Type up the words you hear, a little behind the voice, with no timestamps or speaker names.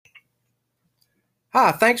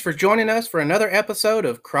Hi, thanks for joining us for another episode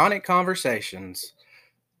of Chronic Conversations.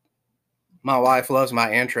 My wife loves my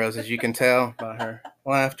intros, as you can tell by her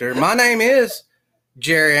laughter. My name is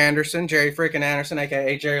Jerry Anderson, Jerry freaking Anderson,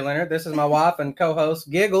 aka Jerry Leonard. This is my wife and co-host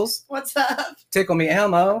Giggles. What's up? Tickle Me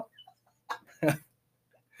Elmo. All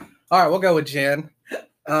right, we'll go with Jen.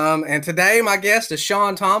 And today my guest is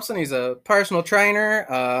Sean Thompson. He's a personal trainer,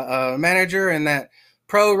 a manager in that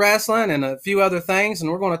pro wrestling and a few other things. And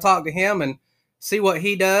we're going to talk to him and see what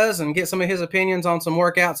he does and get some of his opinions on some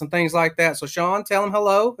workouts and things like that. So Sean, tell him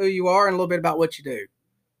hello, who you are, and a little bit about what you do.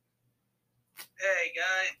 Hey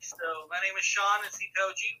guys, so my name is Sean, as he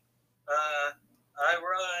told you. I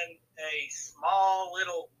run a small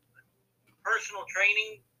little personal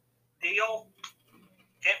training deal.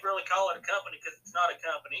 Can't really call it a company because it's not a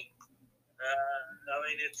company.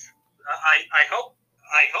 I hope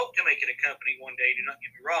to make it a company one day. Do not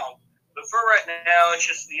get me wrong. But for right now, it's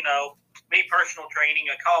just me personal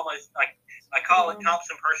training. I call it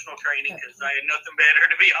Thompson Personal Training because I had nothing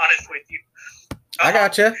better, to be honest with you. I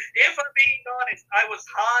gotcha. If I'm being honest, I was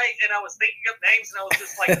high and I was thinking of names and I was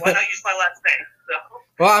just like, why not use my last name? So,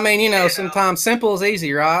 well, I mean, sometimes simple is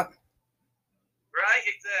easy, right? Right,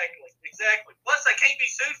 exactly. Plus, I can't be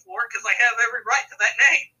sued for it because I have every right to that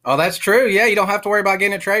name. Oh, that's true. Yeah, you don't have to worry about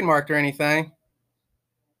getting it trademarked or anything.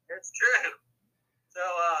 That's true. So,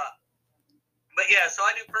 so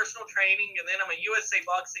I do personal training, and then I'm a USA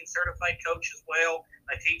Boxing certified coach as well.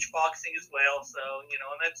 I teach boxing as well, so, and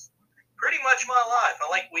that's pretty much my life. I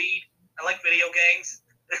like weed. I like video games.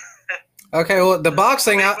 Okay, well, the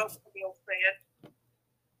boxing, I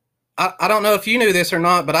don't know if you knew this or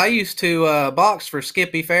not, but I used to box for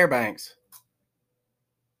Skippy Fairbanks.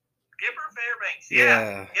 Skipper Fairbanks,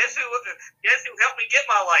 yeah. Guess who helped me get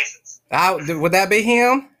my license? Would that be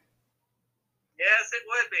him? Yes, it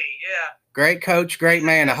would be, yeah. Great coach, great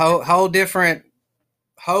man. A whole different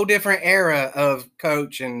era of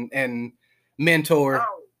coach and mentor.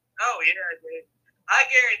 Oh yeah, dude. I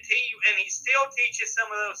guarantee you, and he still teaches some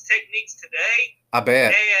of those techniques today. I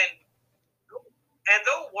bet. And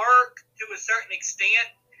they'll work to a certain extent.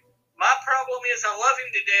 My problem is I love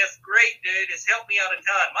him to death. Great dude, has helped me out a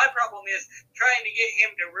ton. My problem is trying to get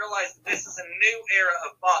him to realize that this is a new era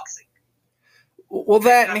of boxing. Well,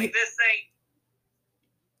 this ain't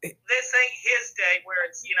his day where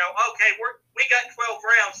it's, okay, we got 12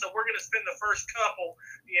 rounds, so we're going to spend the first couple,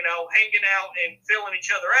 hanging out and filling each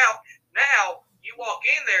other out. Now, you walk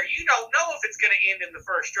in there, you don't know if it's going to end in the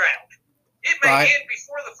first round. It may end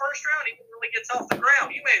before the first round even really gets off the ground.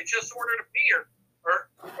 You may have just ordered a beer or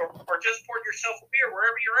just poured yourself a beer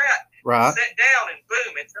wherever you're at. Right. Sit down and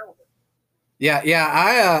boom, it's over. Yeah.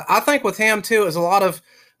 I think with him, too, is a lot of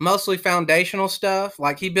mostly foundational stuff.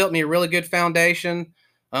 Like, he built me a really good foundation.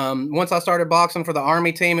 Once I started boxing for the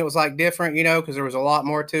Army team, it was like different, because there was a lot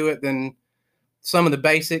more to it than some of the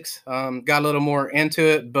basics. Got a little more into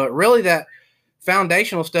it, but really that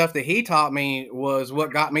foundational stuff that he taught me was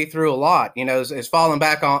what got me through a lot, is falling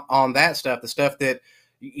back on that stuff, the stuff that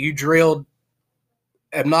you drilled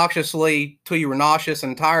obnoxiously till you were nauseous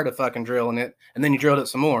and tired of fucking drilling it, and then you drilled it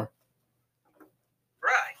some more.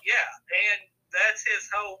 Right, yeah, and that's his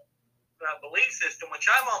whole belief system, which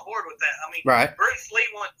I'm on board with that. I mean, right. Bruce Lee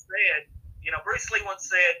once said,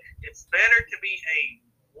 it's better to be a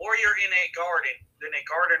warrior in a garden than a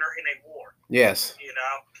gardener in a war. Yes. And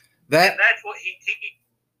that's what he teaches.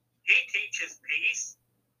 He teaches peace.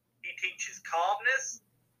 He teaches calmness,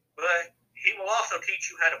 but he will also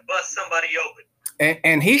teach you how to bust somebody open.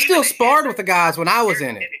 And he still sparred with the guys when I was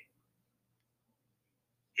in it.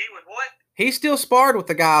 He would what? He still sparred with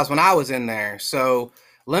the guys when I was in there, so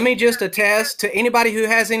let me just attest to anybody who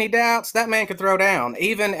has any doubts, that man could throw down,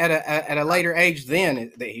 even at a later age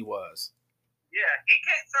than that he was. Yeah, he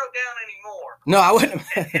can't throw down anymore. No, I wouldn't.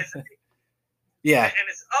 Yeah. And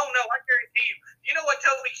it's, I guarantee you. You know what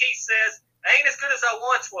Toby Keith says? I ain't as good as I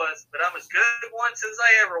once was, but I'm as good once as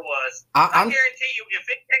I ever was. I guarantee you, if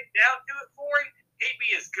it came down to it for him, he'd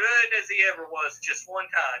be as good as he ever was just one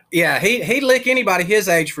time. Yeah, he'd lick anybody his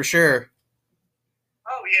age for sure.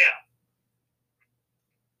 Oh, yeah.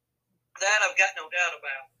 That I've got no doubt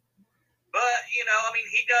about. But, he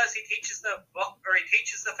teaches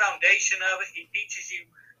the foundation of it. He teaches you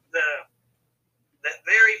that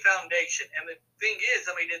very foundation. And the thing is,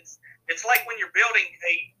 it's like when you're building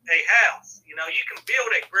a house. You can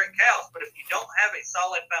build a brick house, but if you don't have a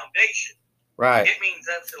solid foundation, right, it means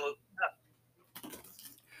absolutely nothing.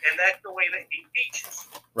 And that's the way that he teaches.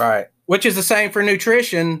 Right. Which is the same for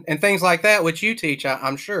nutrition and things like that, which you teach,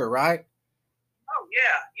 I'm sure, right? Oh,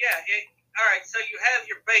 yeah. All right, so you have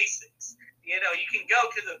your basics. You can go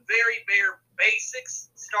to the very bare basics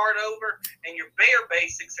start over, and your bare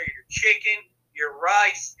basics are your chicken, your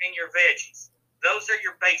rice, and your veggies. Those are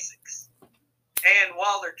your basics. And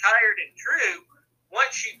while they're tired and true,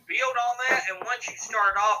 once you build on that and once you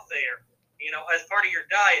start off there, as part of your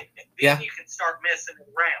diet, then you can start messing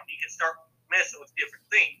around. You can start messing with different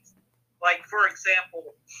things. Like, for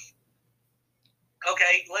example,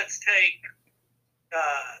 okay, let's take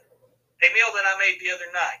a meal that I made the other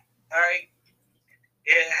night. All right,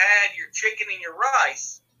 it had your chicken and your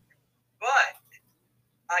rice, but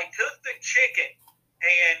I took the chicken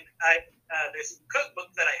and this cookbook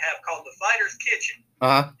that I have called The Fighter's Kitchen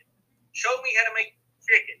showed me how to make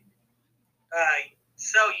chicken.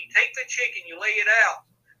 So you take the chicken, you lay it out,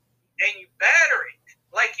 and you batter it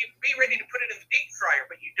like you'd be ready to put it in the deep fryer,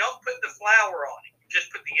 but you don't put the flour on it. You just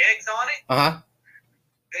put the eggs on it.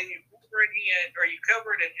 Then you cover it in, or you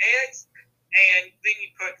cover it in eggs, and then you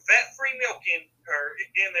put fat-free milk in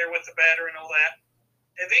there with the batter and all that.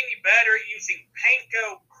 And then you batter it using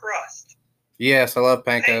panko crust. Yes, I love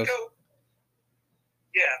pankos. Panko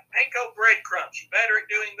breadcrumbs. You batter it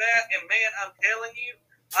doing that, and man, I'm telling you,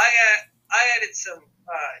 I added some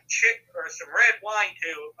some red wine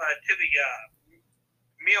to the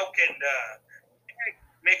milk and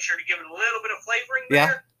mixture to give it a little bit of flavoring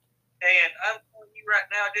there. And I'm telling you right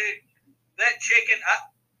now, dude, that chicken, I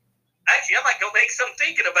might go make some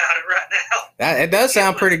thinking about it right now. It does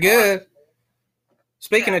sound pretty good.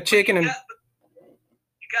 Speaking of chicken and...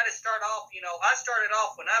 You got to start off, I started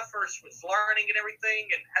off when I first was learning and everything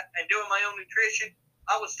and doing my own nutrition.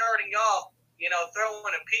 I was starting off,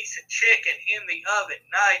 throwing a piece of chicken in the oven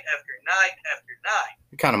night after night after night.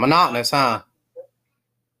 Kind of monotonous, huh?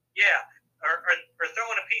 Yeah. Or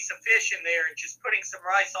throwing a piece of fish in there and just putting some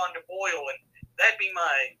rice on to boil, and that'd be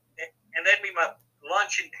my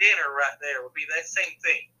lunch and dinner right there. Would be that same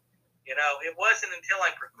thing. It wasn't until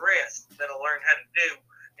I progressed that I learned how to do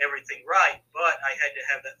everything right, but I had to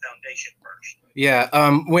have that foundation first. Yeah.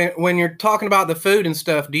 When you're talking about the food and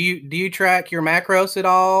stuff, do you track your macros at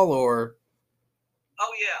all, or?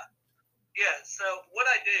 Oh yeah. So what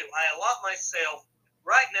I do, I allot myself.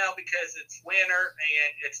 Right now, because it's winter and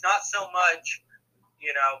it's not so much,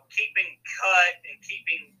 keeping cut and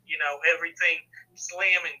keeping, everything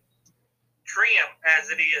slim and trim as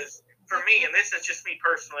it is for me. And this is just me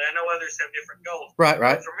personally. I know others have different goals. Right.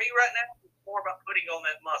 But for me right now, it's more about putting on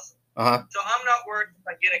that muscle. So I'm not worried if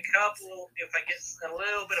I get a couple, if I get a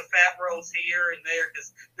little bit of fat rolls here and there, because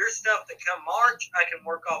there's stuff that come March, I can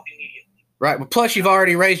work off immediately. Right. Well, plus you've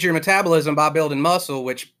already raised your metabolism by building muscle,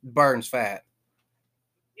 which burns fat.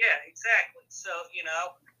 Yeah, exactly. So,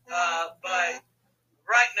 but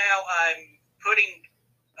right now I'm putting,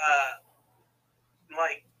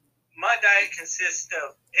 my diet consists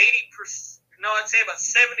of 80%, I'd say about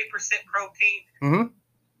 70% protein, 20%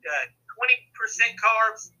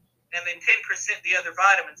 carbs, and then 10% the other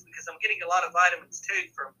vitamins, because I'm getting a lot of vitamins too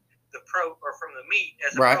from from the meat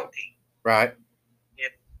as a protein. Right. Yeah.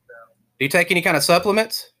 So. Do you take any kind of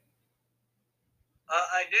supplements?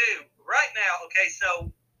 I do. Right now, okay,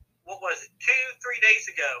 so what was it, 2-3 days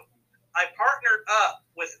ago, I partnered up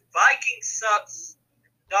with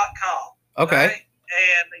VikingSups.com. Okay. Right?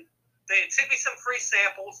 And they had sent me some free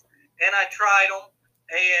samples, and I tried them,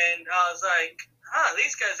 and I was like,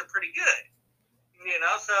 these guys are pretty good.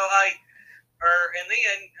 So and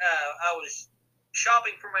then I was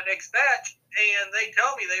shopping for my next batch, and they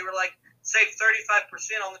told me, they were like, save 35%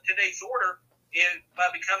 on today's order by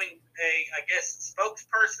becoming a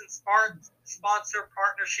spokesperson, sponsor,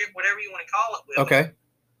 partnership, whatever you want to call it, with them,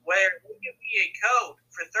 where they give me a code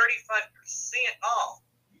for 35% off,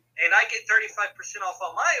 and I get 35% off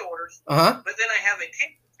on my orders, but then I have a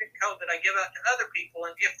 10% code that I give out to other people,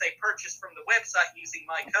 and if they purchase from the website using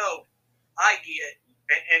my code, I get,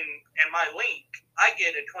 and my link, I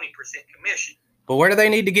get a 20% commission. Well, where do they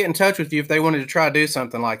need to get in touch with you if they wanted to try to do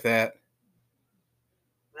something like that?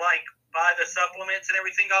 Like, buy the supplements and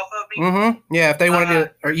everything off of me? Yeah, if they wanted to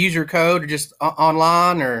or use your code or just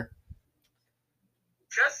online, or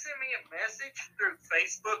just send me a message through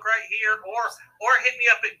Facebook right here, or hit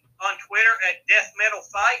me up on Twitter at Death Metal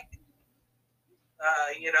Fight.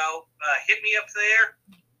 Hit me up there,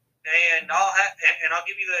 and I'll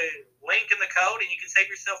give you the link and the code, and you can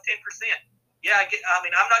save yourself 10%. Yeah, I'm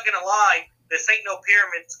not gonna lie. This ain't no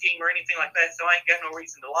pyramid scheme or anything like that, so I ain't got no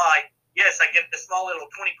reason to lie. Yes, I get a small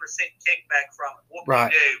little 20% kickback from it. What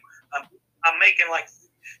can you do? I'm making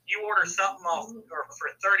you order something off or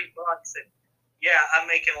for $30, and I'm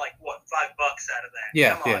making $5 out of that.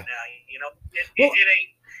 Yeah, Come on now,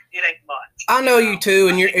 it ain't much. I know you too,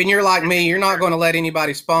 and you're like me. You're not going to let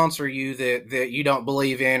anybody sponsor you that you don't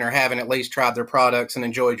believe in or haven't at least tried their products and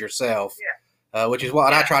enjoyed yourself. Yeah. which is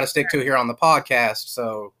what I try to stick to here on the podcast.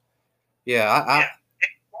 So, yeah. And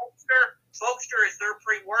Folkster is their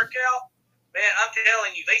pre-workout. Man, I'm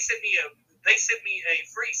telling you, they sent me a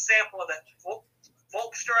free sample of that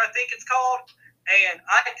Folkster, I think it's called, and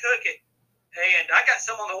I took it, and I got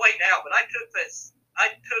some on the way now, but I took that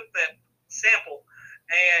sample,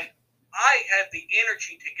 and I had the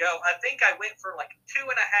energy to go. I think I went for like 2.5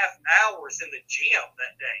 hours in the gym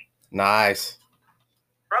that day. Nice.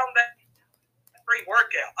 From that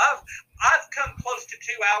pre-workout, I've come close to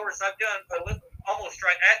 2 hours. I've done almost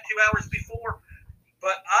right at 2 hours before,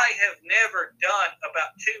 but I have never done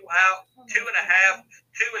about 2.5, 2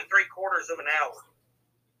 3/4 of an hour.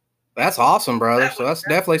 That's awesome, brother. So that's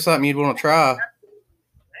definitely something you'd want to try.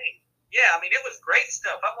 Yeah, I mean, it was great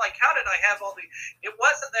stuff. I'm like, how did I have all the? It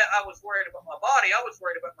wasn't that I was worried about my body. I was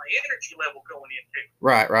worried about my energy level going into it.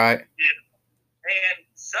 Right. And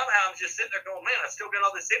somehow I'm just sitting there going, man, I still got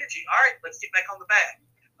all this energy. All right, let's get back on the bag.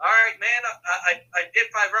 All right, man, I did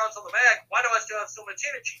 5 rounds on the bag. Why do I still have so much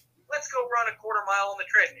energy? Let's go run a 1/4 mile on the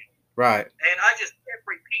treadmill. Right. And I just kept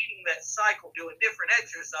repeating that cycle, doing different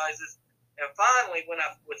exercises. And finally, when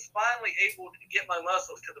I was finally able to get my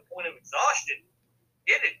muscles to the point of exhaustion,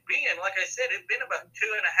 it had been, like I said, it had been about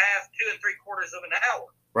 2.5, 2 3/4 of an hour.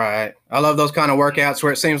 Right. I love those kind of workouts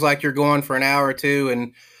where it seems like you're going for an hour or two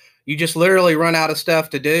and you just literally run out of stuff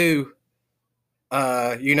to do.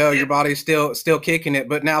 Your body's still kicking it.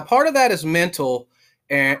 But now part of that is mental.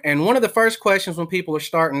 And one of the first questions when people are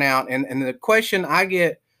starting out, and the question I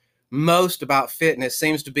get most about fitness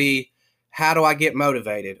seems to be, how do I get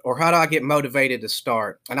motivated, or how do I get motivated to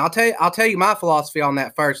start? And I'll tell you my philosophy on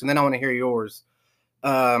that first, and then I want to hear yours.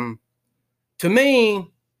 To me,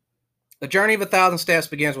 the journey of 1,000 steps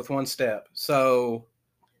begins with 1 step. So,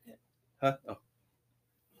 you go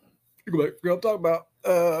back. We're gonna talk about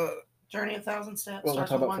journey 1,000 steps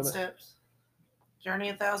starts with 1 step. Journey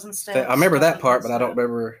 1,000 steps. I remember that part, but I don't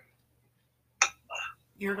remember.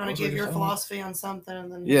 You're going to give your philosophy on something,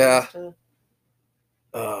 and then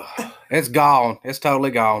it's gone. It's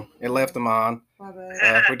totally gone. It left the mind. My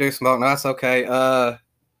bad. If we do smoke, no, that's okay.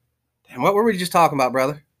 Damn, what were we just talking about,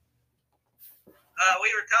 brother?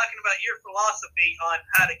 We were talking about your philosophy on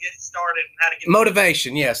how to get started and how to get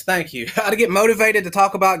motivation. Yes, thank you. How to get motivated, to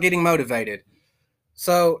talk about getting motivated.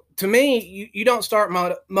 So to me, you don't start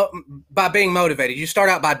by being motivated. You start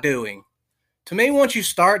out by doing. To me, once you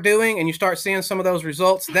start doing and you start seeing some of those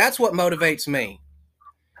results, that's what motivates me.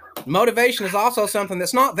 Motivation is also something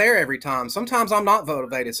that's not there every time. Sometimes I'm not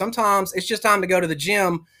motivated. Sometimes it's just time to go to the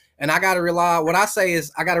gym, and I got to rely. What I say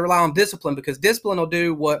is I got to rely on discipline, because discipline will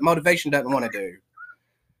do what motivation doesn't want to do.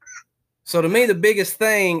 So to me, the biggest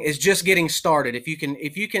thing is just getting started. If you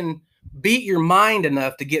can beat your mind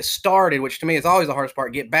enough to get started, which to me is always the hardest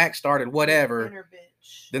part, get back started, whatever.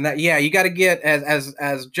 Then you got to get, as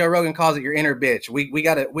Joe Rogan calls it, your inner bitch. We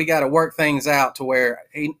got to work things out to where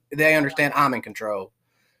they understand I'm in control.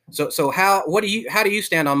 So how do you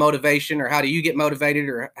stand on motivation, or how do you get motivated,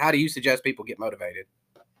 or how do you suggest people get motivated?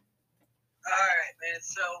 All right, man.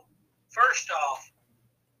 So first off,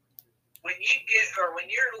 when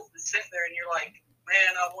you're sitting there and you're like,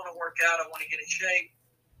 man, I want to work out, I want to get in shape,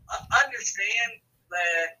 understand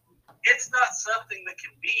that it's not something that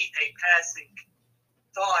can be a passing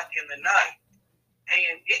thought in the night,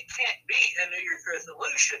 and it can't be a New Year's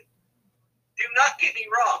resolution. Do not get me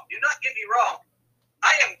wrong.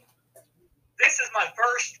 This is my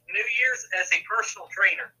first New Year's as a personal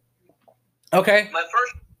trainer. Okay. My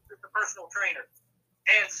first as a personal trainer.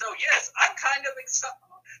 And so, yes, I'm kind of excited.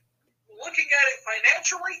 Looking at it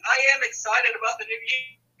financially, I am excited about the new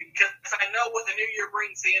year, because I know what the new year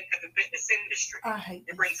brings into the fitness industry.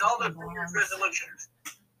 It brings all those New Year's resolutions.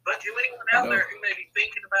 But to anyone out there who may be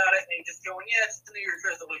thinking about it and just going, yeah, it's a New Year's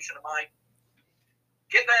resolution of mine,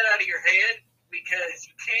 get that out of your head, because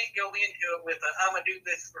you can't go into it with I'm going to do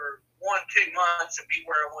this for 1-2 months and be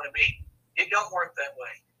where I want to be. It don't work that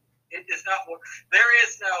way. It does not work. There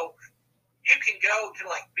is no... You can go to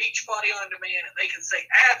like Beachbody On Demand and they can say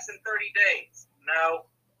abs in 30 days. No.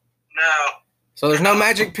 So there's no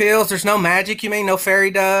magic pills. There's no magic. You mean no fairy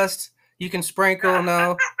dust? You can sprinkle.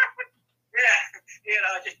 No. Yeah,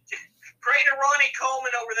 just pray to Ronnie Coleman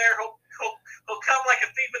over there. He'll come like a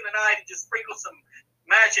thief in the night and just sprinkle some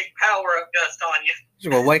magic power up dust on you.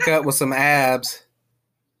 You're gonna wake up with some abs.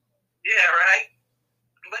 Yeah, right.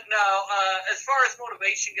 But no, as far as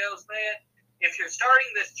motivation goes, man, if you're starting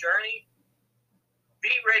this journey, be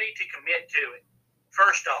ready to commit to it.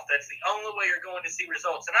 First off, that's the only way you're going to see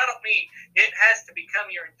results. And I don't mean it has to become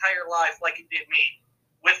your entire life like it did me.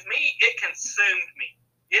 With me, it consumed me.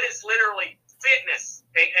 It is literally fitness.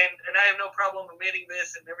 And I have no problem admitting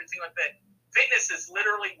this and everything like that. Fitness is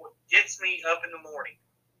literally what gets me up in the morning.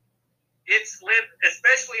 It's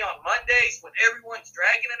especially on Mondays when everyone's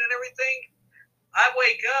dragging it and everything. I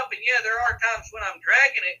wake up, and yeah, there are times when I'm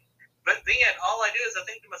dragging it, but then all I do is I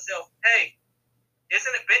think to myself, hey,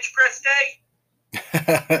 isn't it bench press day?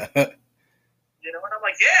 And I'm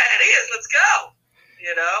like, yeah, it is. Let's go.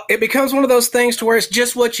 It becomes one of those things to where it's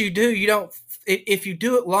just what you do. You don't, if you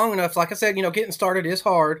do it long enough, like I said, getting started is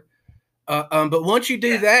hard. But once you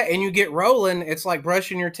do that and you get rolling, it's like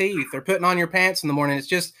brushing your teeth or putting on your pants in the morning. It's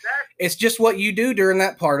just what you do during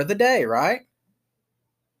that part of the day, right?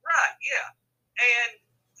 Right. Yeah. And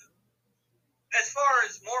as far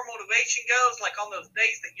as more motivation goes, like on those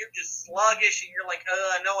days that you're just sluggish and you're like,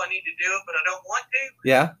 I know I need to do it, but I don't want to.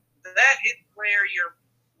 Yeah. That is where you're,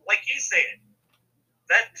 like you said,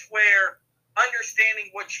 that's where understanding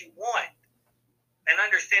what you want and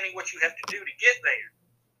understanding what you have to do to get there.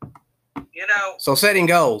 So setting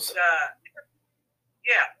goals.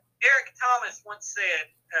 Eric Thomas once said,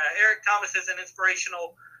 Eric Thomas is an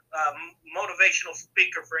inspirational, motivational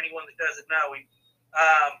speaker for anyone that doesn't know him.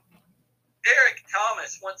 Eric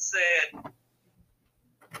Thomas once said,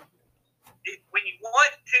 when you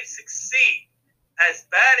want to succeed as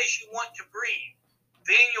bad as you want to breathe,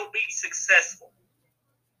 then you'll be successful.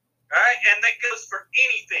 All right? And that goes for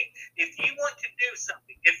anything. If you want to do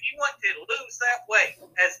something, if you want to lose that weight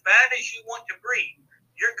as bad as you want to breathe,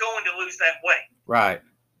 you're going to lose that weight. Right.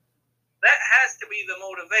 That has to be the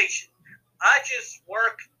motivation. I just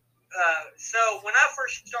work. So when I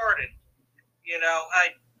first started,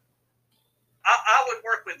 I would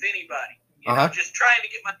work with anybody. Just trying to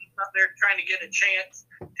get my name out there, trying to get a chance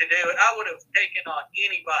to do it. I would have taken on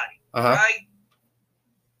anybody, right?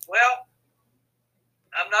 Well,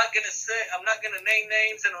 I'm not going to name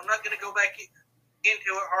names, and I'm not going to go back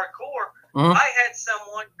into it hardcore. I had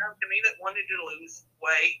someone come to me that wanted to lose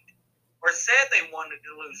weight or said they wanted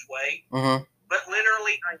to lose weight, but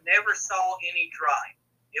literally I never saw any drive.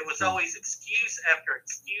 It was always excuse after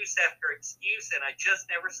excuse after excuse, and I just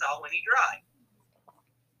never saw any drive.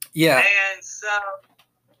 Yeah. And so,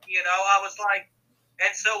 I was like,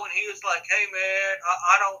 and so when he was like, hey, man,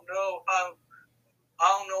 I don't know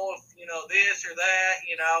if this or that,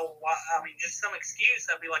 just some excuse,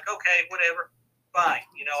 I'd be like, okay, whatever, fine.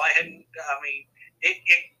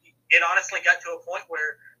 It honestly got to a point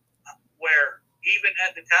where even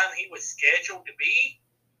at the time he was scheduled to be,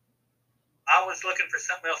 I was looking for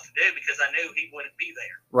something else to do because I knew he wouldn't be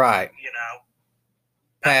there. Right.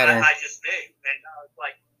 Pattern. I just knew. And I was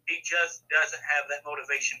like, he just doesn't have that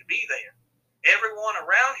motivation to be there. Everyone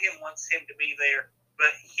around him wants him to be there,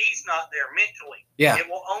 but he's not there mentally. Yeah. It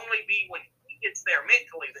will only be when he gets there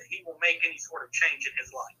mentally that he will make any sort of change in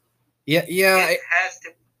his life. Yeah. It has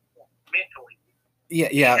to be mentally. Yeah.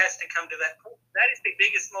 He has to come to that point. That is the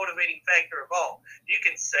biggest motivating factor of all. You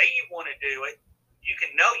can say you want to do it. You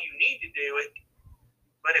can know you need to do it.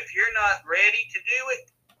 But if you're not ready to do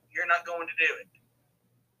it, you're not going to do it.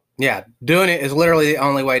 Yeah, doing it is literally the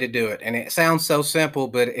only way to do it. And it sounds so simple,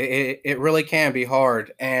 but it really can be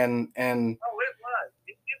hard. And oh, it was.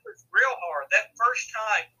 It was real hard. That first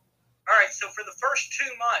time. All right, so for the first 2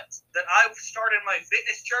 months that I started my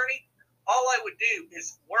fitness journey, all I would do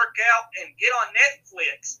is work out and get on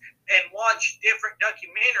Netflix and watch different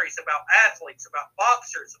documentaries about athletes, about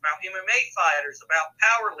boxers, about MMA fighters, about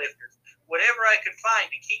power lifters, whatever I could find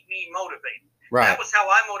to keep me motivated. Right. That was how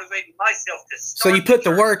I motivated myself to start. So you put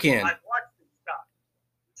the work in. I watched this stuff.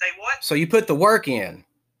 Say what? So you put the work in.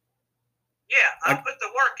 Yeah, I put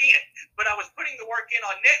the work in, but I was putting the work in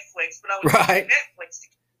on Netflix, but I was using Netflix to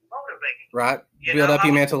keep me motivated. Right. Build up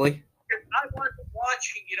you mentally. I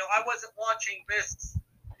wasn't watching this,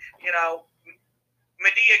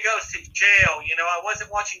 Medea Goes to Jail. I wasn't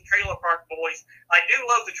watching Trailer Park Boys. I do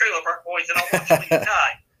love the Trailer Park Boys, and I'll watch them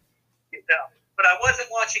anytime. But I wasn't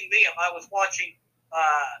watching them. I was watching,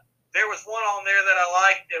 there was one on there that I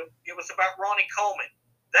liked. It was about Ronnie Coleman.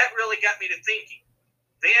 That really got me to thinking.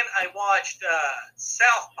 Then I watched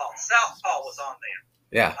Southpaw. Southpaw was on there.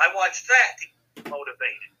 Yeah. I watched that to get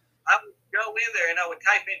motivated. I would go in there and I would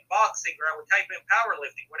type in boxing or I would type in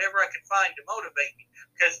powerlifting, whatever I could find to motivate me,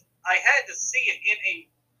 because I had to see it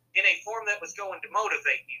in a form that was going to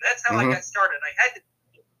motivate me. That's how I got started. I had to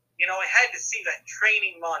see that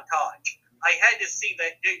training montage. I had to see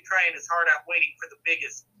that dude trying his heart out, waiting for the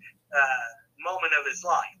biggest moment of his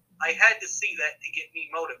life. I had to see that to get me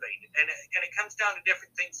motivated, and it comes down to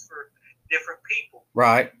different things for different people.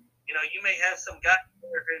 Right. You may have some guy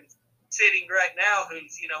who's sitting right now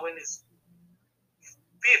who's in his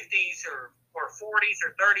 50s or 40s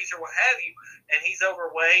or 30s or what have you, and he's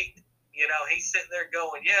overweight You know, he's sitting there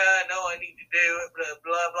going, yeah, no, I need to do it, blah,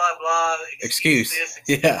 blah, blah, blah. Excuse this,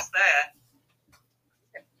 excuse that.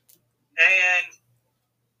 And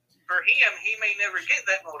for him, he may never get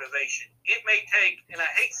that motivation. It may take, and I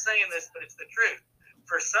hate saying this, but it's the truth.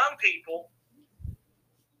 For some people,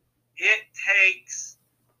 it takes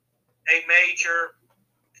a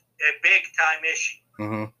big-time issue.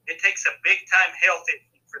 Mm-hmm. It takes a big-time health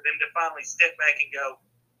issue for them to finally step back and go,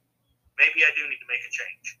 maybe I do need to make a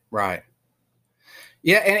change. Right.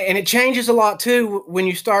 Yeah, and it changes a lot too when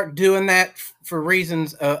you start doing that for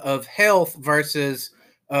reasons of health versus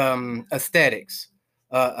aesthetics.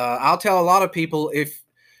 I'll tell a lot of people, if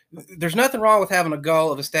there's nothing wrong with having a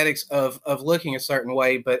goal of aesthetics of looking a certain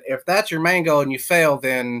way, but if that's your main goal and you fail,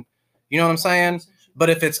 then you know what I'm saying? But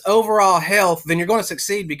if it's overall health, then you're going to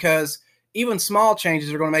succeed, because even small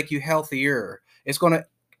changes are going to make you healthier. It's going to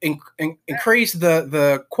increase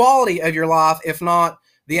the quality of your life, if not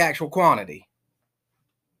the actual quantity.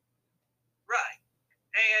 Right.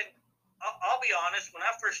 And I'll be honest, when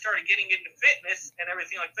I first started getting into fitness and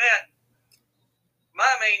everything like that,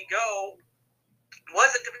 my main goal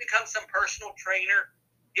wasn't to become some personal trainer.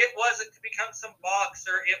 It wasn't to become some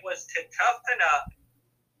boxer. It was to toughen up,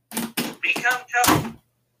 become tough.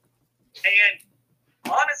 And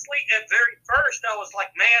honestly, at very first, I was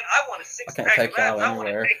like, man, I want a six-pack of abs. I want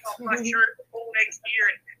to take off my shirt the whole next year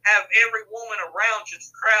and have every woman around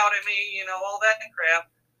just crowding me, you know, all that crap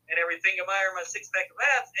and everything. Admire my six-pack of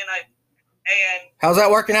abs. And how's that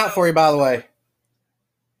working out for you, by the way?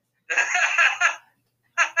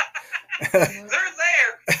 They're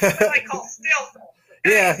there. That's what I call stealth.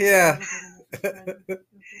 Yeah.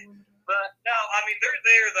 But no, I mean, they're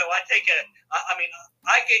there, though. I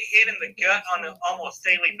get hit in the gut on an almost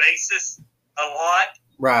daily basis a lot.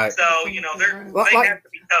 Right. So, you know, they have to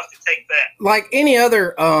be tough to take that. Like any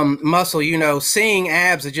other muscle, you know, seeing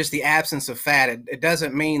abs is just the absence of fat. It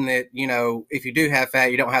doesn't mean that, you know, if you do have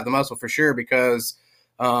fat, you don't have the muscle for sure, because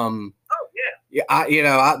there's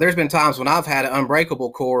been times when I've had an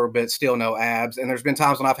unbreakable core but still no abs, and there's been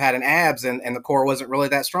times when I've had an abs and the core wasn't really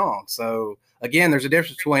that strong. So again, there's a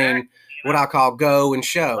difference between what I call go and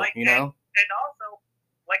show, like, you know. And also,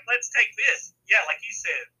 like, let's take this. Yeah, like you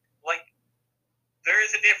said, like, there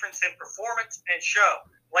is a difference in performance and show.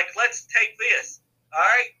 Like, let's take this. All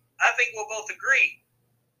right, I think we'll both agree.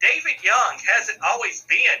 David Young hasn't always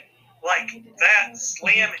been like that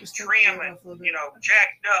slim and trim and, you know,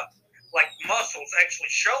 jacked up, like muscles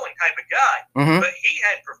actually showing type of guy. Mm-hmm. But he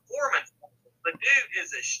had performance. The dude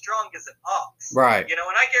is as strong as an ox. Right. You know,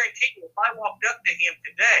 and I guarantee you, if I walked up to him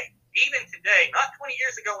today, even today, not 20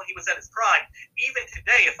 years ago when he was at his prime, even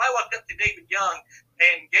today, if I walked up to David Young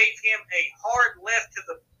and gave him a hard left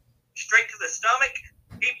straight to the stomach,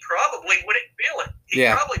 he probably wouldn't feel it.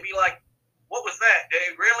 He'd probably be like, what was that,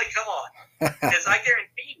 dude? Really? Come on. Because I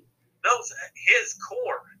guarantee you, his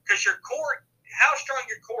core, because your core, how strong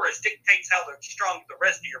your core is dictates how strong the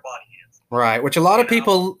rest of your body is. Right, which a lot of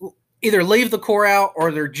people either leave the core out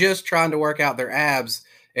or they're just trying to work out their abs,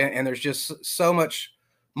 and there's just so much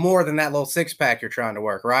more than that little six-pack you're trying to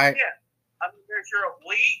work, right? Yeah. I mean, there's your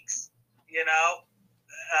obliques, you know,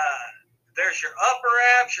 there's your upper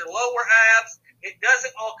abs, your lower abs. It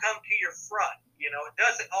doesn't all come to your front, you know. It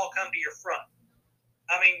doesn't all come to your front.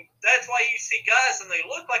 I mean, that's why you see guys and they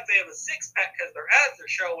look like they have a six-pack because their abs are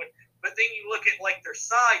showing, but then you look at, like, their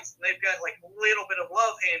sides and they've got, like, a little bit of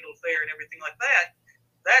love handles there and everything like that.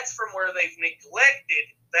 That's from where they've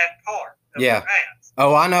neglected that part of their abs.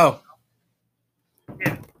 Oh, I know.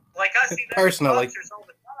 Yeah. Like, I see that personally boxers all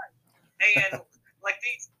the time. And, like,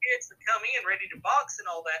 these kids that come in ready to box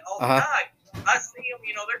and all that all the time, I see them,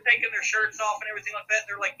 you know, they're taking their shirts off and everything like that.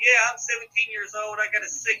 They're like, yeah, I'm 17 years old. I got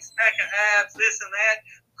a six-pack of abs, this and that.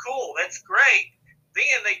 Cool, that's great.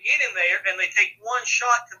 Then they get in there and they take one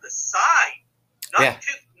shot to the side, not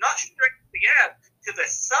straight to the ab, to the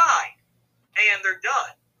side, and they're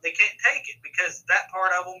done. They can't take it because that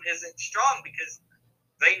part of them isn't strong because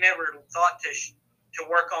they never thought to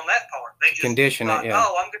work on that part. They just condition thought, it.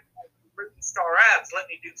 oh, I'm going to have star abs. Let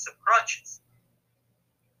me do some crunches.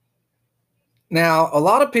 Now, a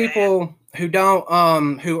lot of people who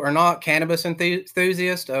are not cannabis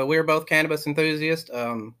enthusiasts, we're both cannabis enthusiasts,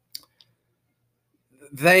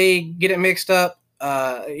 they get it mixed up.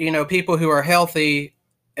 You know, people who are healthy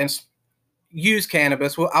and use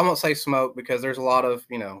cannabis. Well, I won't say smoke because there's a lot of,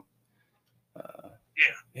 you know,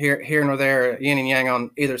 here nor there, yin and yang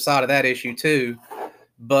on either side of that issue too.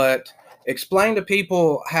 But explain to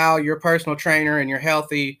people how you're a personal trainer and you're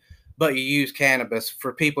healthy, but you use cannabis,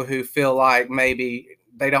 for people who feel like maybe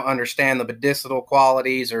they don't understand the medicinal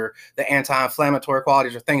qualities or the anti-inflammatory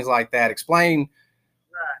qualities or things like that. Explain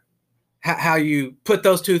how you put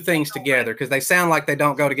those two things together, because they sound like they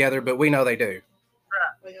don't go together, but we know they do.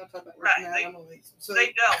 Right. They don't. And to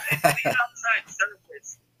the outside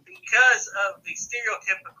surface, because of the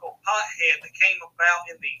stereotypical pothead that came about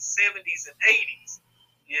in the 70s and 80s,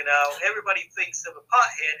 you know, everybody thinks of a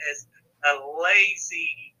pothead as a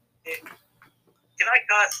lazy. Can I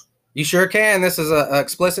cuss? You sure can. This is an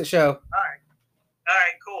explicit show. All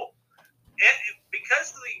right, cool. And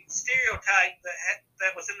because of the stereotype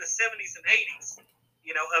that was in the 70s and 80s,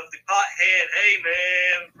 you know, of the pothead, hey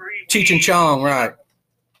man, free Cheech and Chong, right?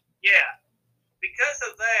 Yeah, because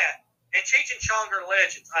of that, and Cheech and Chong are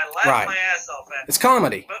legends. I laugh my ass off at it. It's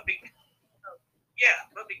comedy. But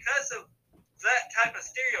because of that type of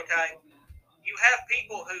stereotype, you have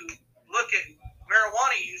people who look at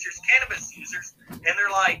marijuana users, cannabis users, and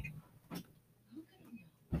they're like,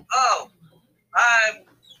 oh,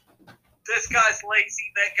 this guy's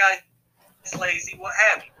lazy, that guy's lazy, what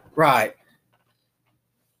have you. Right.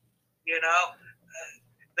 You know,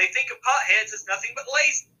 they think of potheads as nothing but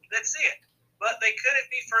lazy. That's it. But they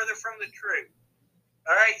couldn't be further from the truth.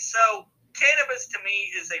 All right, so cannabis to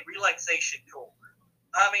me is a relaxation tool.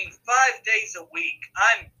 I mean, 5 days a week,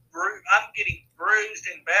 I'm getting bruised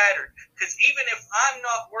and battered, because even if I'm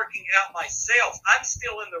not working out myself, I'm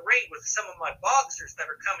still in the ring with some of my boxers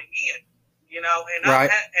that are coming in, you know, and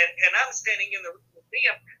I'm standing in the ring with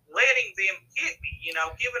them, letting them hit me, you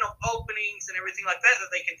know, giving them openings and everything like that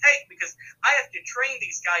they can take, because I have to train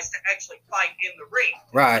these guys to actually fight in the ring,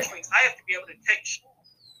 right? Which means I have to be able to take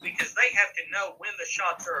shots, because they have to know when the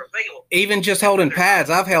shots are available. Even just holding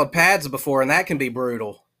pads. I've held pads before, and that can be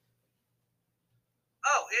brutal.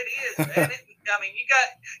 Oh, it is, man. I mean,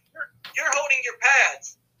 you're holding your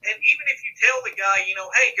pads, and even if you tell the guy, you know,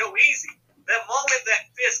 hey, go easy, the moment that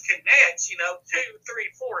fist connects, you know, 2, 3,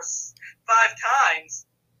 4, 5 times,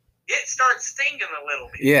 it starts stinging a little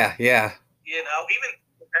bit. Yeah. You know, even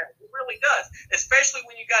it really does, especially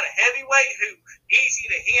when you got a heavyweight who easy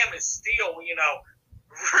to him is still, you know,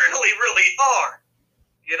 really, really hard.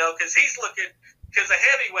 You know, because a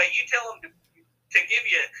heavyweight, you tell him to give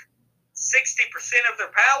you 60% of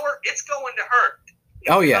their power, it's going to hurt.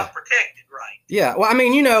 Oh yeah, not protected right. Yeah, well, I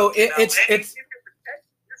mean, you know, it's you're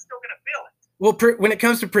still going to feel it. Well, when it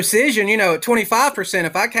comes to precision, you know, at 25%,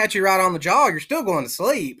 if I catch you right on the jaw, you're still going to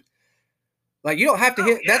sleep. Like, you don't have to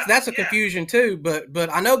hit. Yeah, that's a confusion too.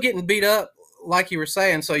 But I know getting beat up, like you were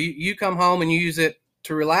saying. So you come home and you use it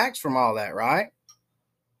to relax from all that, right?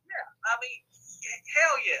 Yeah, I mean,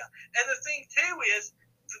 hell yeah. And the thing too is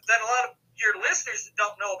that a lot of your listeners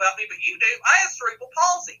don't know about me, but you do. I have cerebral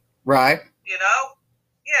palsy. Right. You know?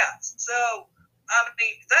 Yeah. So, I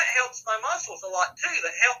mean, that helps my muscles a lot too.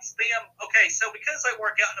 That helps them. Okay, so because I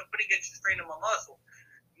work out and I'm putting extra strain on my muscle,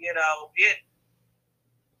 you know, it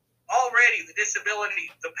already, the disability,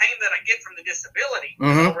 the pain that I get from the disability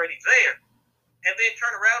is already there. And then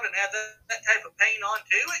turn around and add that type of pain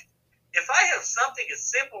onto it. If I have something as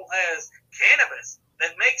simple as cannabis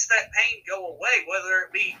that makes that pain go away, whether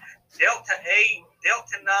it be Delta 8,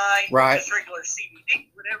 Delta 9, right, just regular CBD,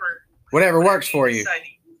 whatever works for you.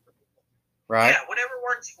 Right. Yeah, whatever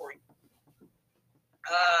works for you.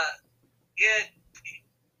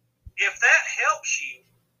 If that helps you,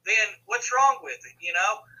 then what's wrong with it? You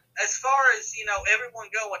know, as far as, you know, everyone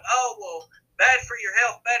going, oh, well, bad for your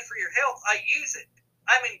health, I use it.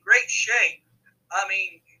 I'm in great shape. I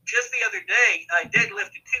mean, just the other day, I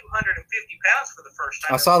deadlifted 250 pounds for the first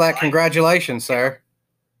time. I saw that. Congratulations, sir.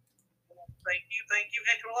 Thank you.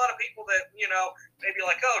 And to a lot of people that, you know, maybe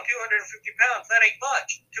like, oh, 250 pounds, that ain't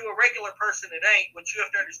much. To a regular person, it ain't. What you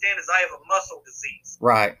have to understand is I have a muscle disease.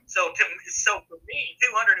 Right. So for me,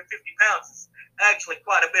 250 pounds is actually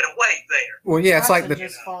quite a bit of weight there. Well, yeah, it's like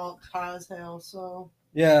just fall high as hell, so.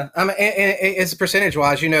 Yeah, I mean, and it's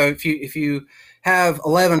percentage-wise. You know, if you have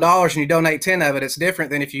 $11 and you donate 10 of it, it's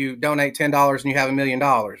different than if you donate $10 and you have $1 million,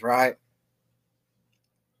 right?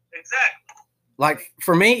 Exactly. Like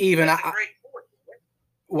for me, even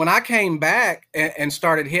when I came back and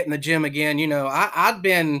started hitting the gym again, you know, I'd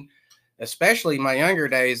been, especially in my younger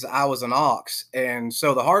days, I was an ox, and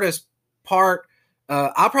so the hardest part,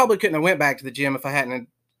 I probably couldn't have went back to the gym if I hadn't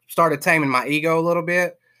started taming my ego a little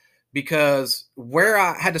bit. Because where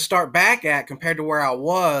I had to start back at compared to where I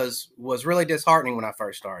was really disheartening when I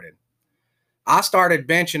first started. I started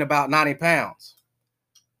benching about 90 pounds.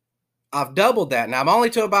 I've doubled that. Now I'm only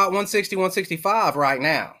to about 160, 165 right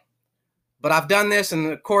now. But I've done this in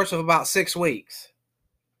the course of about 6 weeks.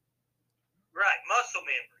 Right,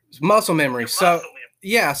 muscle memory. Muscle memory.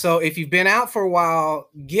 Yeah, so if you've been out for a while,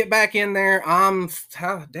 get back in there.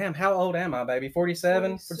 How old am I, baby?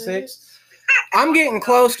 47, 46? I'm getting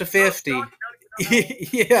close to 50.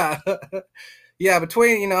 Yeah. Yeah,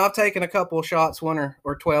 between, I've taken a couple of shots, 1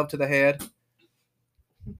 or 12 to the head.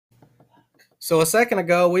 So a second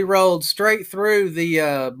ago, we rolled straight through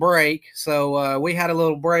the break. So we had a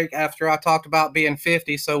little break after I talked about being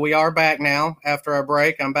 50. So we are back now after our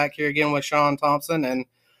break. I'm back here again with Sean Thompson. And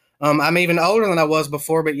I'm even older than I was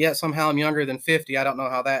before, but yet somehow I'm younger than 50. I don't know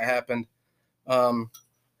how that happened.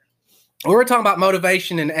 We were talking about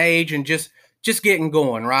motivation and age and just getting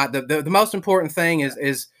going, right? The most important thing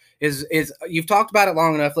is you've talked about it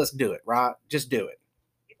long enough. Let's do it, right? Just do it.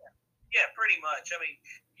 Yeah, pretty much. I mean,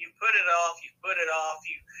 you put it off.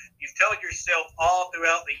 You've told yourself all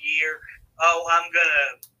throughout the year, oh, I'm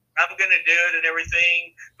gonna do it and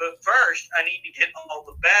everything. But first, I need to get all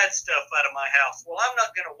the bad stuff out of my house. Well, I'm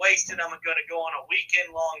not gonna waste it. I'm gonna go on a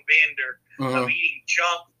weekend-long bender of eating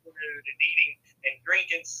junk food and eating and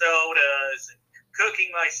drinking sodas and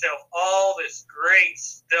cooking myself all this great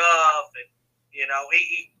stuff and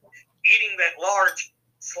eating that large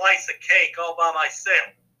slice of cake all by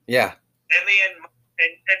myself. Yeah. And then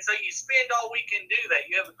and so you spend all weekend do that.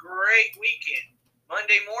 You have a great weekend.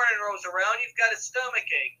 Monday morning rolls around, you've got a stomach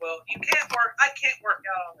ache. Well, I can't work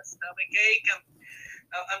out on a stomach ache.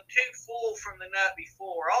 I'm too full from the night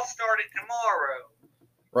before. I'll start it tomorrow.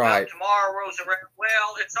 Right. Tomorrow rolls around.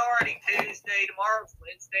 Well, it's already Tuesday. Tomorrow's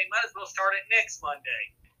Wednesday. Might as well start it next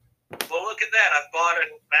Monday. Well, look at that. I've bought a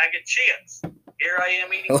bag of chips. Here I am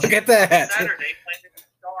eating look chips at that. on Saturday, planning to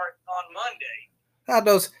start on Monday.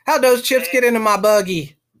 How'd those chips get into my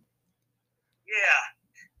buggy? Yeah.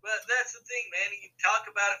 But that's the thing, man. You talk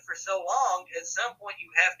about it for so long, at some point you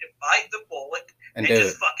have to bite the bullet and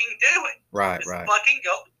just fucking do it. Right, just right. Fucking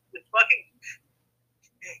go. Just fucking.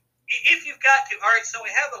 If you've got to, all right. So we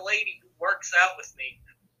have a lady who works out with me,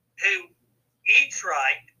 who eats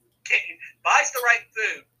right, buys the right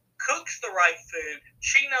food, cooks the right food.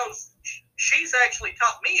 She knows. She's actually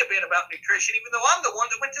taught me a bit about nutrition, even though I'm the one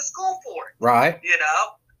that went to school for it. Right.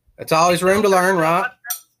 It's always room to learn, right?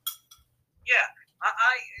 Yeah.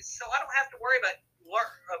 So I don't have to worry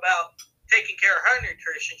about taking care of her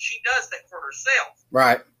nutrition. She does that for herself.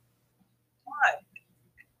 Right. But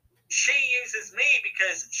she uses me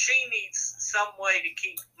because she needs some way to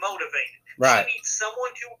keep motivated. Right. She needs someone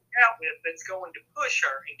to work out with that's going to push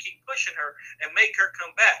her and keep pushing her and make her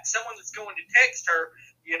come back. Someone that's going to text her,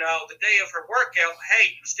 the day of her workout,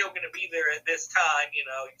 hey, you're still going to be there at this time, you're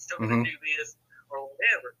still going to do this or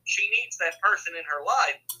whatever. She needs that person in her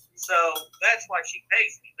life. So that's why she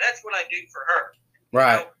pays me. That's what I do for her.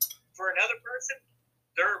 Right. For another person,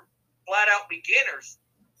 they're flat out beginners,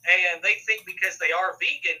 and they think because they are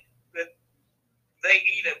vegan that they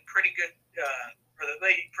eat a pretty good, or that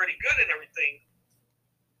they eat pretty good and everything.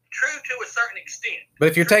 True to a certain extent. But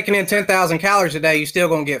if you're taking in 10,000 calories a day, you're still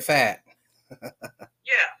going to get fat.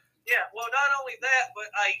 Yeah. Well, not only that, but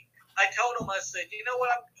I told them, I said, you know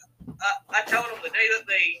what? I told them the day that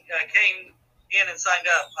they came in and signed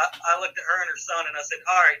up, I looked at her and her son and I said,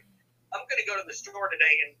 all right, I'm going to go to the store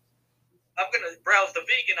today and I'm going to browse the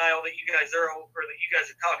vegan aisle that you guys are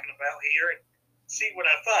talking about here and see what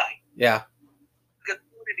I find. Yeah. Because I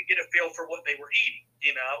wanted to get a feel for what they were eating,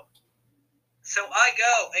 So I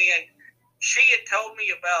go and she had told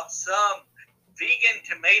me about some vegan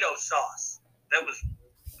tomato sauce that was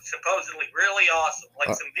supposedly really awesome, like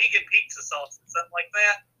some vegan pizza sauce or something like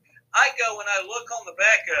that. I go and I look on the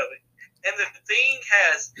back of it, and the thing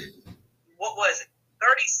has, 37%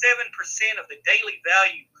 of the daily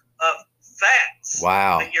value of fats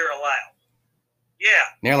that you're allowed.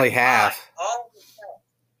 Yeah. Nearly half. All the fat.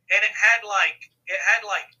 And it had like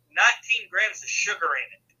 19 grams of sugar in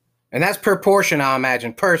it. And that's per portion, I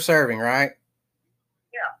imagine, per serving, right?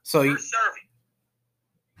 Yeah, so per serving.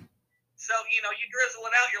 So, you drizzle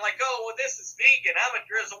it out, you're like, oh, well, this is vegan. I'm going to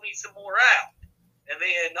drizzle me some more out. And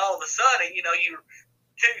then all of a sudden, you're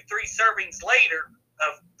 2-3 servings later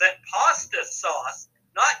of that pasta sauce,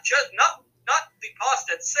 not the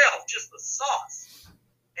pasta itself, just the sauce.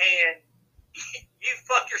 And you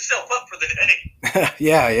fuck yourself up for the day.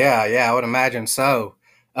 Yeah, I would imagine so.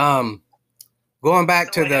 Going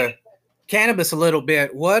back to the cannabis a little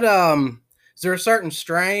bit, what is there a certain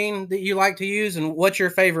strain that you like to use, and what's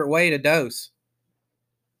your favorite way to dose?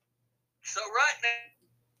 So right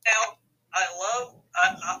now, I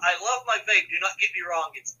love my vape. Do not get me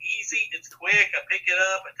wrong; it's easy, it's quick. I pick it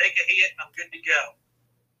up, I take a hit, I'm good to go.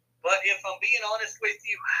 But if I'm being honest with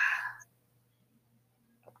you,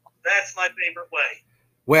 that's my favorite way.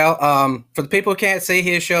 Well, for the people who can't see,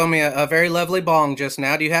 he is showing me a very lovely bong just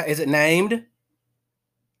now. Is it named?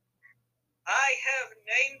 I have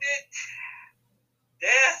named it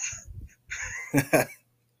Death.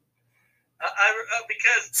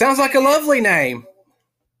 Because Sounds like a lovely name.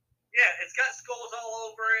 Yeah, it's got skulls all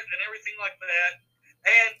over it and everything like that.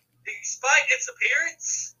 And despite its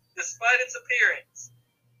appearance,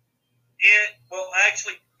 it will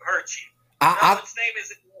actually hurt you. Its name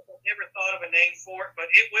isn't. I've never thought of a name for it, but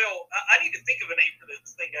it will. I need to think of a name for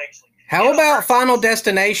this thing actually. How about Final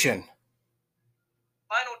Destination?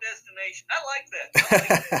 Final Destination. I like that.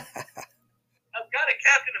 I've got a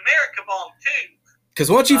Captain America bomb too. Because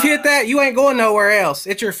once you've hit that, you ain't going nowhere else.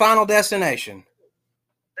 It's your final destination.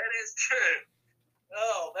 That is true.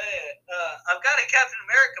 Oh man, I've got a Captain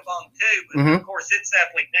America bomb too, but of course it's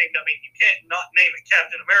aptly named. I mean, you can't not name it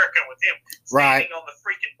Captain America with him standing on the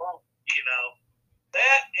freaking bomb. You know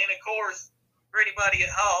that, and of course, for anybody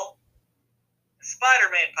at home,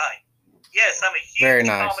 Spider-Man pipe. Yes, I'm a huge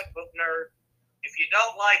comic book nerd. If you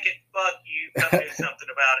don't like it, fuck you. Come do something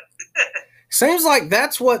about it. Seems like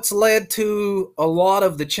that's what's led to a lot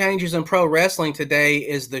of the changes in pro wrestling today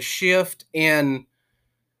is the shift in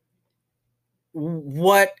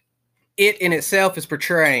what it in itself is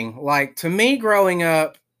portraying. Like, to me, growing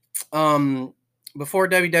up, before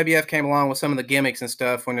WWF came along with some of the gimmicks and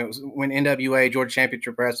stuff, when NWA, Georgia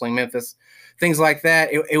Championship Wrestling, Memphis, things like that,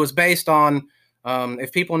 it was based on,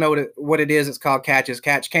 if people know what it is, it's called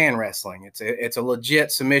catch-can wrestling. It's a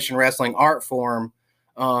legit submission wrestling art form.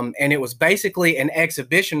 And it was basically an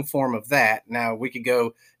exhibition form of that. Now, we could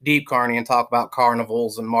go deep, Carney, and talk about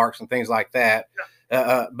carnivals and marks and things like that.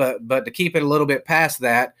 But to keep it a little bit past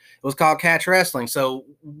that, it was called catch wrestling. So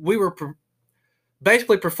we were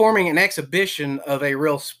basically performing an exhibition of a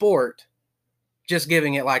real sport, just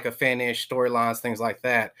giving it like a finish, storylines, things like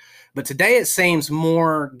that. But today it seems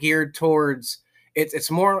more geared towards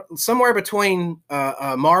it's more somewhere between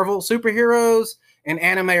Marvel superheroes and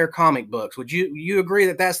anime or comic books. Would you agree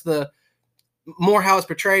that that's the more how it's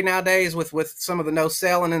portrayed nowadays with some of the no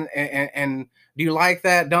selling and do you like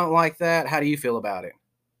that? Don't like that? How do you feel about it?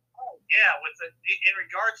 Oh, yeah, in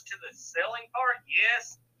regards to the selling part,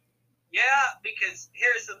 yes. Yeah, because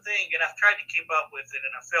here's the thing, and I've tried to keep up with it,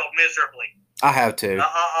 and I failed miserably. I have too.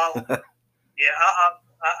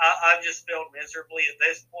 I've just failed miserably. At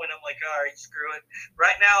this point, I'm like, all right, screw it.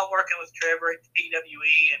 Right now, I'm working with Trevor at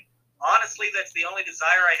TWE, and honestly, that's the only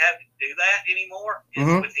desire I have to do that anymore is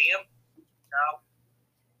with him.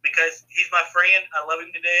 Because he's my friend. I love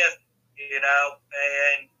him to death, and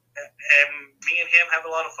me and him have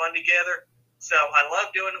a lot of fun together. So I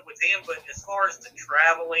love doing it with him, but as far as the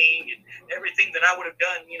traveling and everything that I would have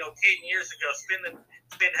done, 10 years ago, spend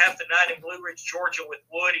half the night in Blue Ridge, Georgia with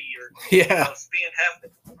Woody, or spend half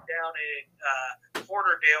the night down at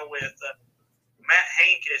Porterdale with Matt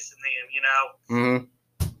Hankus and them,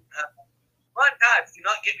 fun times, do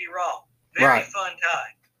not get me wrong. Very fun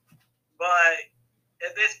time. But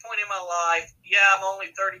at this point in my life, I'm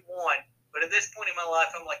only 31, but at this point in my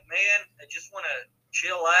life, I'm like, man, I just want to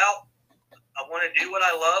chill out. I want to do what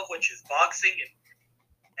I love, which is boxing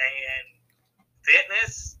and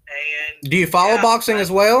fitness. And do you follow boxing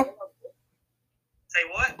as well? Say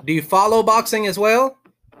what? Do you follow boxing as well?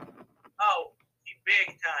 Oh, big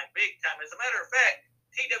time. As a matter of fact,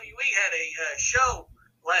 TWE had a show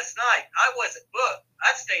last night. I wasn't booked.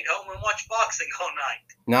 I stayed home and watched boxing all night.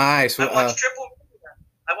 Nice.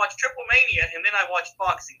 I watched Triple Mania, and then I watched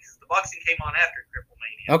boxing because the boxing came on after Triple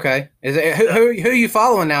Mania. Okay. Is it who are you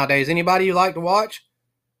following nowadays? Anybody you like to watch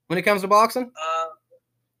when it comes to boxing?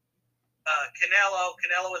 Canelo.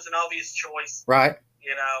 Canelo is an obvious choice. Right.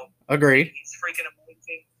 Agreed. He's freaking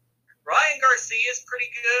amazing. Ryan Garcia is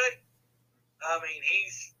pretty good. I mean,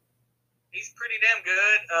 he's pretty damn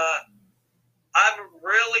good. I'm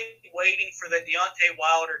really waiting for the Deontay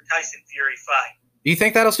Wilder Tyson Fury fight. Do you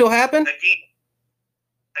think that'll still happen?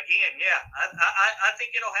 Again, yeah. I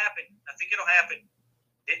think it'll happen.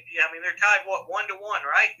 They're tied 1-1,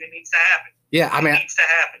 right? It needs to happen. Yeah, it needs to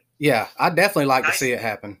happen. Yeah, I'd definitely like to see it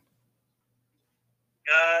happen.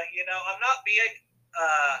 I'm not big.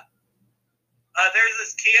 There's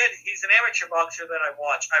this kid. He's an amateur boxer that I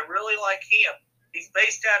watch. I really like him. He's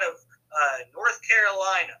based out of North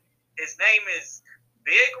Carolina. His name is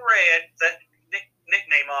Big Red. That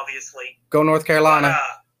nickname, obviously. Go North Carolina.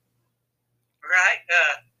 Right.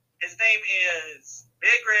 His name is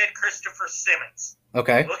Big Red Christopher Simmons.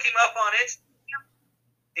 Okay. Look him up on Instagram.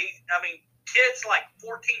 Kid's like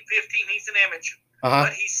 14, 15. He's an amateur.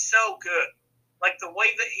 But he's so good. Like, the way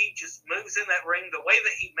that he just moves in that ring, the way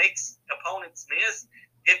that he makes opponents miss,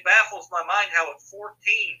 it baffles my mind how at 14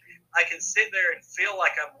 I can sit there and feel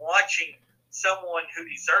like I'm watching someone who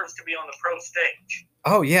deserves to be on the pro stage.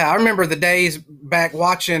 Oh, yeah. I remember the days back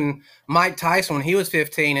watching Mike Tyson when he was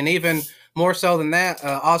 15, and even more so than that,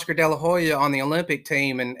 Oscar De La Hoya on the Olympic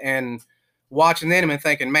team. And watching them and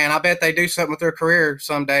thinking, man, I bet they do something with their career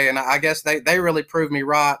someday. And I guess they really proved me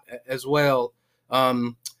right as well.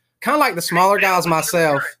 Kind of like the smaller guys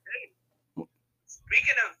myself.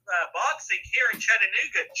 Speaking of boxing, here in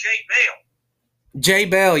Chattanooga, Jay Bell. Jay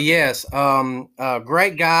Bell, yes.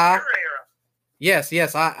 Great guy.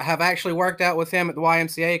 Yes. I have actually worked out with him at the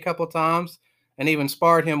YMCA a couple of times and even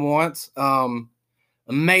sparred him once.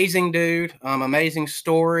 Amazing dude. Amazing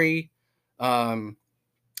story.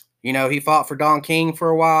 He fought for Don King for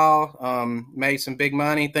a while, made some big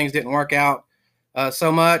money. Things didn't work out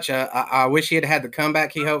so much. I wish he had had the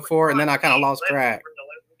comeback he hoped for, and then I kind of lost track.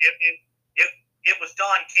 It was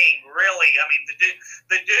Don King, really. I mean,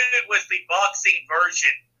 the dude was the boxing version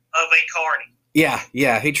of a Carney.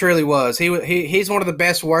 Yeah, he truly was. He's one of the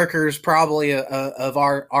best workers probably of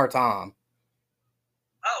our time.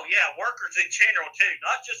 Oh, yeah, workers in general, too.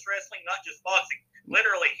 Not just wrestling, not just boxing.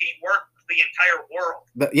 Literally, he worked the entire world.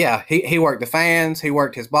 But yeah, he worked the fans. He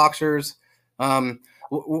worked his boxers.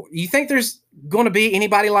 You think there's going to be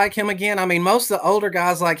anybody like him again? I mean, most of the older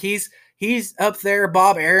guys, like he's up there.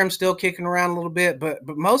 Bob Arum still kicking around a little bit, but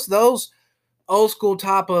most of those old school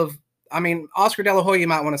type of, I mean, Oscar De La Hoya, you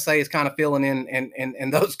might want to say, is kind of filling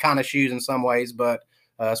in those kind of shoes in some ways, but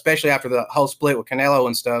especially after the whole split with Canelo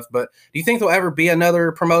and stuff. But do you think there'll ever be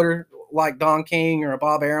another promoter like Don King or a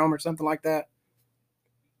Bob Arum or something like that?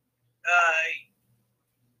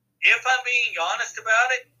 If I'm being honest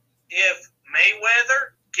about it, if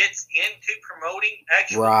Mayweather gets into promoting,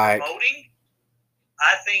 promoting,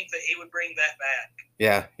 I think that he would bring that back.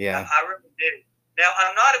 Yeah. I really do. Now,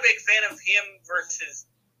 I'm not a big fan of him versus,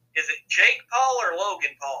 is it Jake Paul or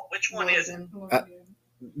Logan Paul? Which one is it?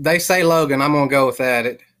 They say Logan. I'm going to go with that.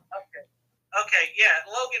 Okay, yeah,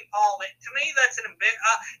 Logan Paul. To me, that's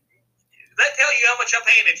that tells you how much I'm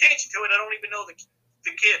paying attention to it. I don't even know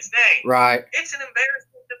the kid's name. Right. It's an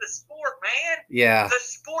embarrassment to the sport, man. Yeah. The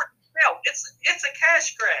sport itself. It's a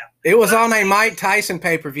cash grab. It was on a Mike Tyson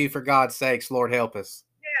pay-per-view, for God's sakes. Lord help us.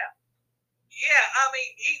 Yeah. I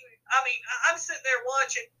mean, I'm sitting there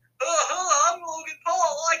watching. I'm Logan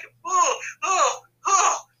Paul. Like,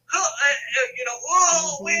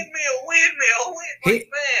 windmill. Man,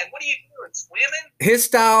 what are you doing? Swimming? His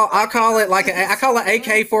style, I call it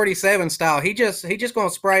AK-47 style. He just gonna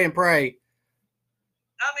spray and pray.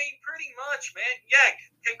 I mean, pretty much, man. Yeah,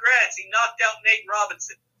 congrats. He knocked out Nate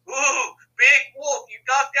Robinson. Ooh, Big Wolf, you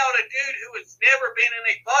knocked out a dude who has never been in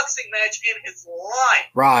a boxing match in his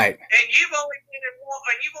life. Right. And you've only been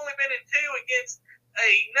in two against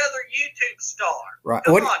another YouTube star. Right.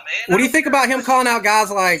 Come on, man. What do you think about him calling out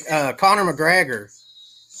guys like Conor McGregor?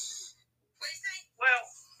 Well,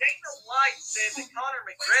 Dana White said that Conor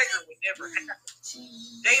McGregor would never happen.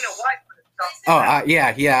 Dana White would have stopped him.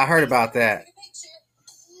 Oh, yeah, I heard about that.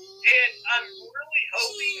 And I'm really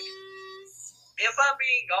hoping, if I'm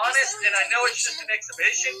being honest, and I know it's just an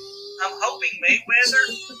exhibition, I'm hoping Mayweather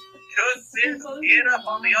took this kid up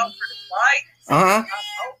on the offer to fight. I'm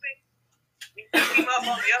hoping he took him up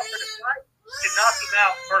on the offer to fight to knock him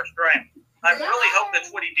out first round. I really hope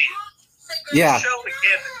that's what he did. Yeah. Show the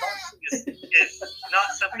kid that boxing is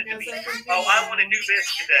not something to be, I want to do this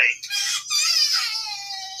today.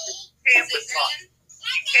 You can't with boxing.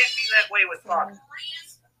 You can't be that way with boxing.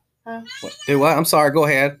 Huh? Do what? I'm sorry. Go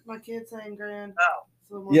ahead. My kid's saying grand. Oh.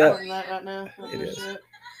 So we're doing that right now. It is.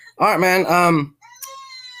 All right, man.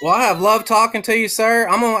 Well, I have loved talking to you, sir.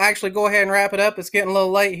 I'm going to actually go ahead and wrap it up. It's getting a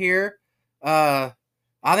little late here.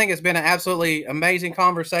 I think it's been an absolutely amazing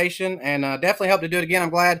conversation, and definitely hope to do it again.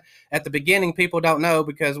 I'm glad at the beginning people don't know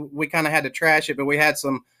because we kind of had to trash it, but we had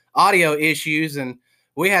some audio issues, and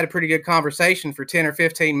we had a pretty good conversation for 10 or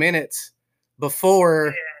 15 minutes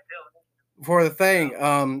before the thing.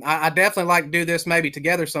 I definitely like to do this maybe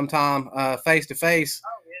together sometime, face to face,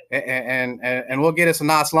 and we'll get us a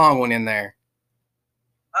nice long one in there.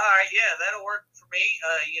 All right, yeah, that'll work for me.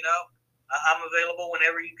 I'm available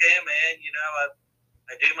whenever you can, man.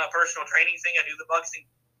 I do my personal training thing. I do the boxing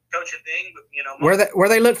coaching thing, but where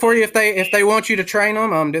they look for you if they want you to train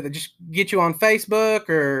them. Do they just get you on Facebook,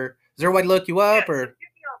 or is there a way to look you up? Yeah, or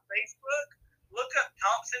get me on Facebook. Look up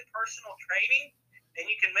Thompson Personal Training, and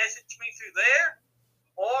you can message me through there,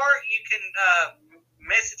 or you can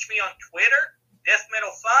message me on Twitter. Death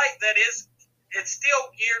Metal Fight. It's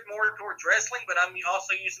still geared more towards wrestling, but I'm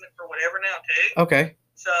also using it for whatever now too. Okay.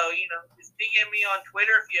 So, just DM me on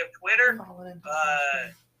Twitter if you have Twitter.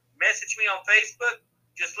 Message me on Facebook.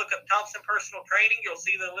 Just look up Thompson Personal Training. You'll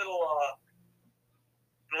see the little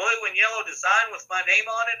blue and yellow design with my name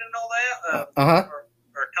on it and all that.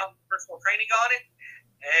 Or Thompson Personal Training on it.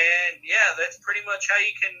 And, yeah, that's pretty much how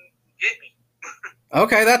you can get me.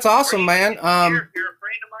 Okay, that's awesome, man. You're a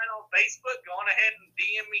friend of mine on Facebook. Go ahead and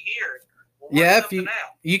DM me here. Yeah, if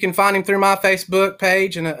you can find him through my Facebook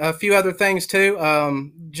page and a few other things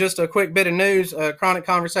too. Just a quick bit of news: Chronic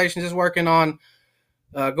Conversations is working on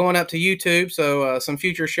going up to YouTube, so some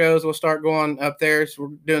future shows will start going up there. So we're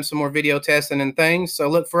doing some more video testing and things. So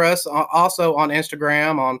look for us also on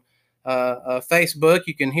Instagram, on Facebook.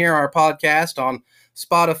 You can hear our podcast on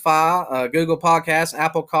Spotify, Google Podcasts,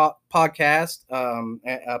 Apple Podcast,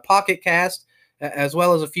 Pocket Cast, as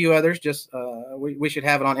well as a few others. Just we should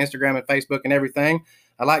have it on Instagram and Facebook and everything.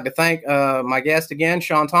 I'd like to thank my guest again,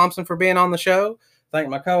 Sean Thompson, for being on the show. Thank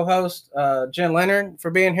my co-host, Jen Leonard,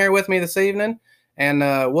 for being here with me this evening. And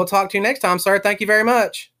we'll talk to you next time, sir. Thank you very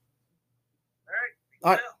much.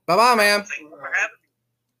 All right. Bye-bye, ma'am. Thank you for having me.